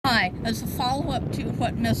Hi. As a follow-up to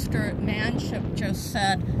what Mr. Manship just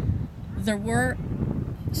said, there were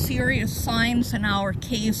serious signs in our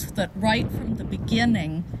case that right from the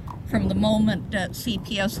beginning, from the moment that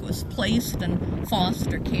CPS was placed in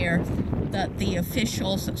foster care, that the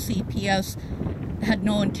officials at CPS had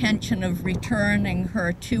no intention of returning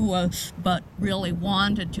her to us, but really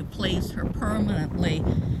wanted to place her permanently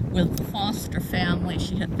with the foster family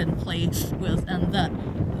she had been placed with, and that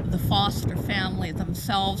the foster family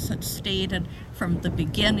themselves had stated from the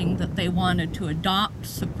beginning that they wanted to adopt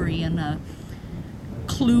Sabrina.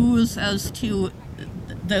 Clues as to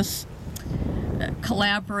this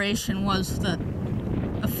collaboration was that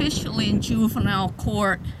officially in juvenile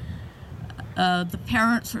court, the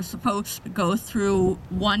parents are supposed to go through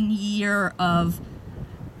 1 year of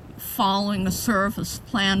following a service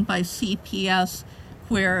plan by CPS,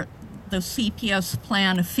 where the CPS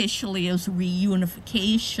plan officially is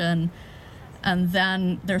reunification, and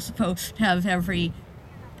then they're supposed to have every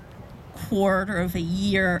quarter of a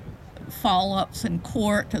year follow-ups in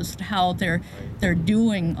court as to how they're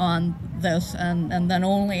doing on this, and then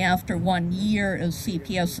only after 1 year is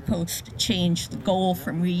CPS supposed to change the goal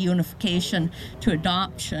from reunification to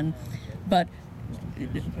adoption. But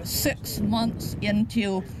 6 months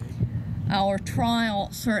into our trial,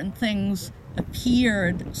 certain things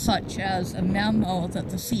appeared, such as a memo that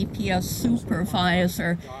the CPS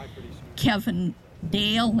supervisor, Kevin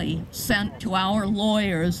Daly, sent to our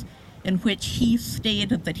lawyers, in which he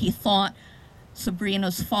stated that he thought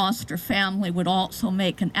Sabrina's foster family would also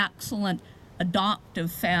make an excellent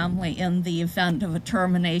adoptive family in the event of a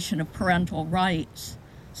termination of parental rights.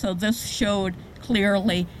 So this showed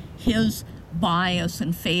clearly his bias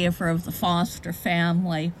in favor of the foster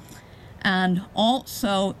family. And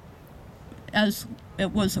also, as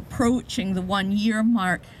it was approaching the 1 year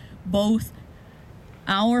mark, both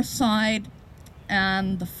our side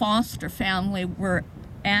and the foster family were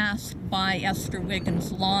asked by Esther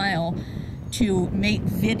Wiggins Lyle to make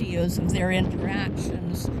videos of their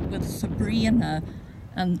interactions with Sabrina.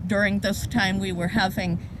 And during this time, we were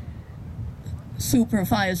having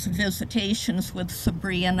supervised visitations with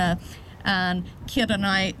Sabrina, and Kit and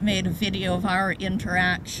I made a video of our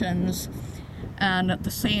interactions. And at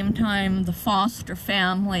the same time, the foster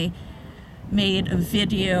family made a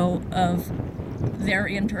video of their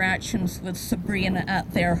interactions with Sabrina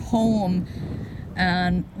at their home.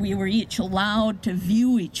 And we were each allowed to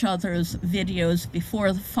view each other's videos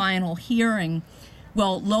before the final hearing.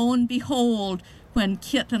 Well, lo and behold, when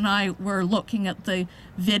Kit and I were looking at the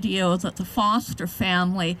video that the foster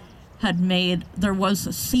family had made, there was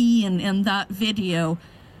a scene in that video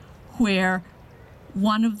where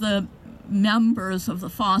one of the members of the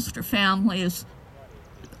foster family's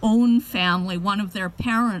own family, one of their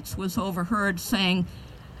parents, was overheard saying,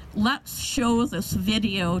 "Let's show this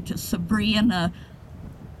video to Sabrina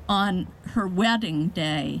on her wedding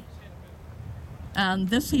day." And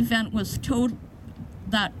this event was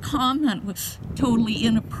that comment was totally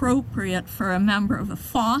inappropriate for a member of a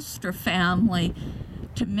foster family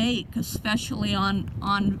to make, especially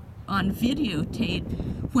on videotape,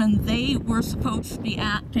 when they were supposed to be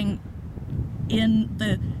acting in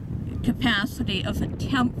the capacity of a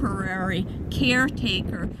temporary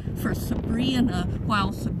caretaker for Sabrina,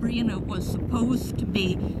 while Sabrina was supposed to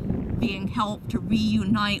be being helped to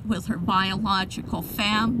reunite with her biological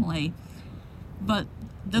family. But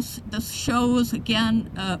this shows again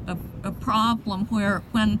a problem where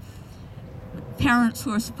when parents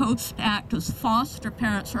who are supposed to act as foster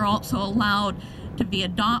parents are also allowed to be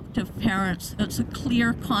adoptive parents, it's a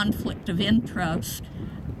clear conflict of interest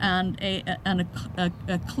and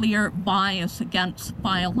a clear bias against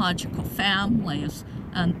biological families.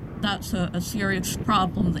 And that's a serious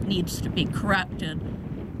problem that needs to be corrected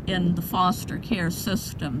in the foster care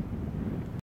system.